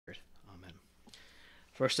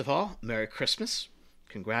First of all, Merry Christmas.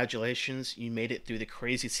 Congratulations, you made it through the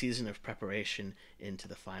crazy season of preparation into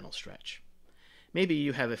the final stretch. Maybe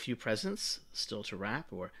you have a few presents still to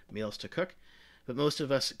wrap or meals to cook, but most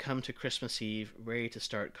of us come to Christmas Eve ready to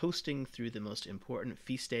start coasting through the most important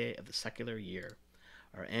feast day of the secular year,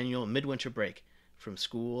 our annual midwinter break from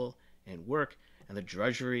school and work and the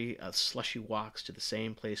drudgery of slushy walks to the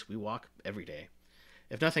same place we walk every day.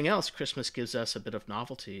 If nothing else, Christmas gives us a bit of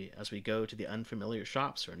novelty as we go to the unfamiliar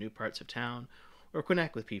shops or new parts of town, or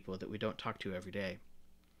connect with people that we don't talk to every day.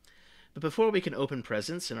 But before we can open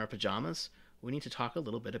presents in our pajamas, we need to talk a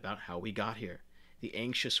little bit about how we got here, the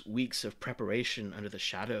anxious weeks of preparation under the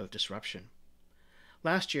shadow of disruption.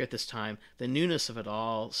 Last year at this time, the newness of it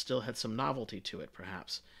all still had some novelty to it,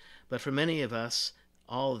 perhaps, but for many of us,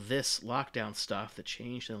 all this lockdown stuff that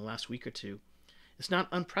changed in the last week or two is not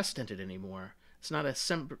unprecedented anymore. It's not a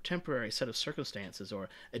temporary set of circumstances or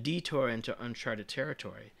a detour into uncharted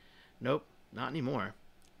territory. Nope, not anymore.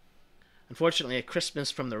 Unfortunately, a Christmas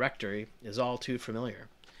from the rectory is all too familiar.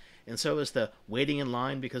 And so is the waiting in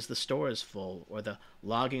line because the store is full, or the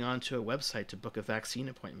logging onto a website to book a vaccine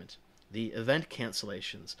appointment. The event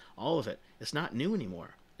cancellations, all of it, is not new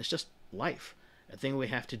anymore. It's just life, a thing we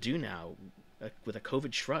have to do now with a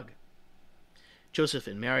COVID shrug. Joseph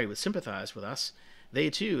and Mary would sympathize with us. They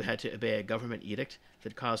too had to obey a government edict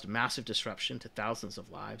that caused massive disruption to thousands of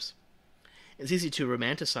lives. It's easy to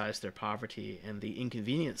romanticize their poverty and the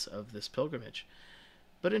inconvenience of this pilgrimage,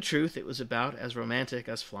 but in truth it was about as romantic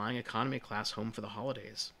as flying economy class home for the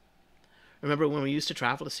holidays. Remember when we used to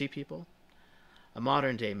travel to see people? A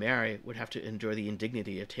modern-day Mary would have to endure the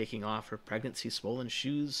indignity of taking off her pregnancy-swollen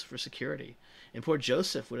shoes for security, and poor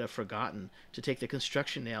Joseph would have forgotten to take the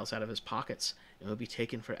construction nails out of his pockets and would be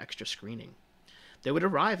taken for extra screening. They would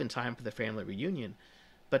arrive in time for the family reunion,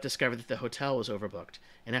 but discover that the hotel was overbooked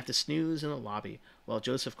and have to snooze in the lobby while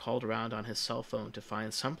Joseph called around on his cell phone to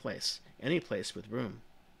find some place, any place with room.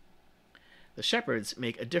 The shepherds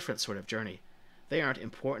make a different sort of journey. They aren't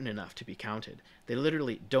important enough to be counted. They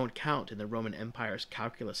literally don't count in the Roman Empire's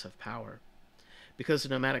calculus of power. Because the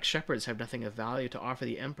nomadic shepherds have nothing of value to offer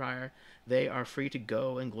the empire, they are free to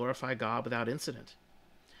go and glorify God without incident.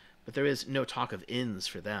 But there is no talk of inns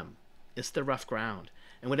for them. It's the rough ground,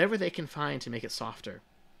 and whatever they can find to make it softer.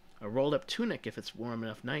 A rolled-up tunic if it's warm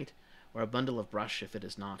enough night, or a bundle of brush if it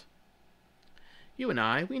is not. You and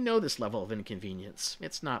I, we know this level of inconvenience.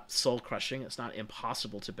 It's not soul-crushing, it's not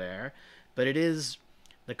impossible to bear, but it is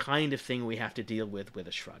the kind of thing we have to deal with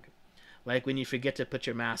a shrug. Like when you forget to put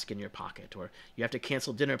your mask in your pocket, or you have to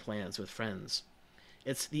cancel dinner plans with friends.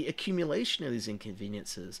 It's the accumulation of these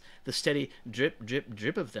inconveniences, the steady drip, drip,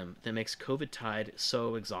 drip of them that makes COVID-tide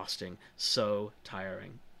so exhausting, so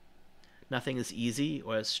tiring. Nothing is easy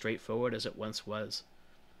or as straightforward as it once was.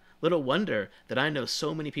 Little wonder that I know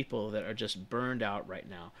so many people that are just burned out right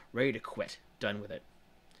now, ready to quit, done with it.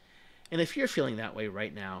 And if you're feeling that way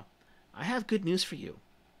right now, I have good news for you.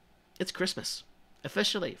 It's Christmas.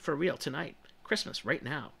 Officially, for real, tonight. Christmas, right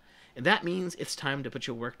now. And that means it's time to put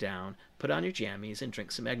your work down, put on your jammies, and drink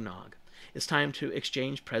some eggnog. It's time to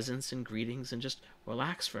exchange presents and greetings and just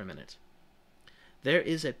relax for a minute. There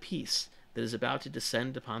is a peace that is about to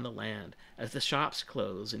descend upon the land as the shops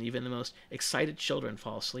close and even the most excited children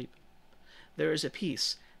fall asleep. There is a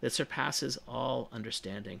peace that surpasses all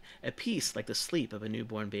understanding, a peace like the sleep of a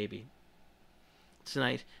newborn baby.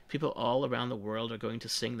 Tonight, people all around the world are going to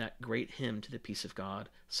sing that great hymn to the peace of God,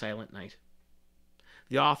 Silent Night.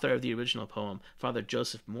 The author of the original poem, Father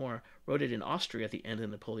Joseph Mohr, wrote it in Austria at the end of the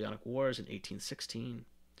Napoleonic Wars in 1816.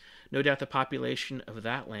 No doubt the population of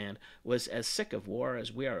that land was as sick of war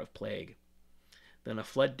as we are of plague. Then a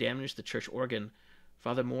flood damaged the church organ.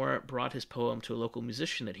 Father Mohr brought his poem to a local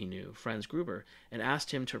musician that he knew, Franz Gruber, and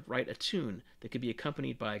asked him to write a tune that could be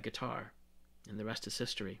accompanied by a guitar. And the rest is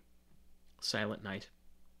history. Silent night,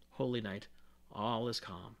 holy night, all is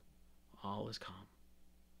calm, all is calm.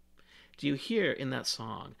 Do you hear in that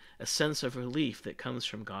song a sense of relief that comes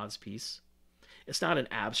from God's peace? It's not an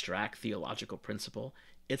abstract theological principle.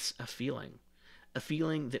 It's a feeling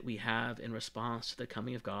that we have in response to the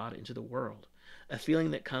coming of God into the world, a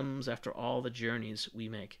feeling that comes after all the journeys we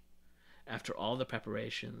make, after all the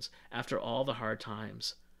preparations, after all the hard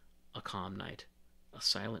times, a calm night, a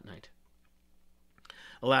silent night.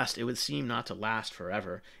 Alas, it would seem not to last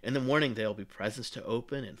forever. In the morning there will be presents to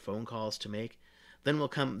open and phone calls to make. Then will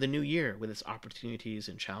come the new year with its opportunities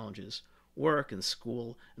and challenges, work and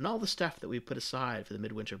school, and all the stuff that we put aside for the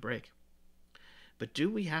midwinter break. But do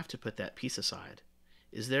we have to put that peace aside?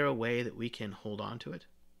 Is there a way that we can hold on to it?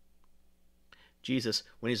 Jesus,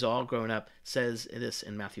 when he's all grown up, says this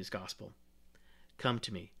in Matthew's Gospel. Come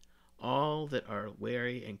to me, all that are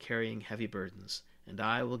weary and carrying heavy burdens, and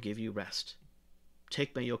I will give you rest.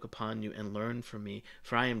 Take my yoke upon you and learn from me,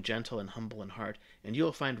 for I am gentle and humble in heart, and you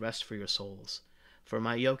will find rest for your souls. For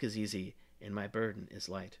my yoke is easy and my burden is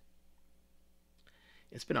light.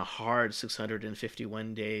 It's been a hard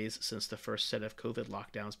 651 days since the first set of COVID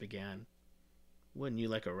lockdowns began. Wouldn't you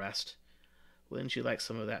like a rest? Wouldn't you like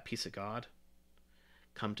some of that peace of God?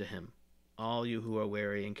 Come to him, all you who are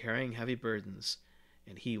weary and carrying heavy burdens,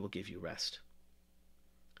 and he will give you rest.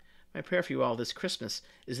 My prayer for you all this Christmas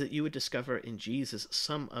is that you would discover in Jesus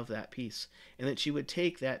some of that peace, and that you would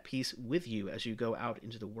take that peace with you as you go out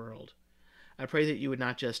into the world. I pray that you would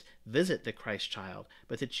not just visit the Christ child,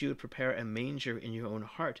 but that you would prepare a manger in your own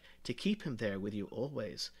heart to keep him there with you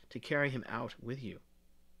always, to carry him out with you.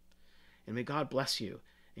 And may God bless you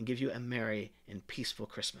and give you a merry and peaceful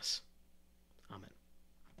Christmas. Amen.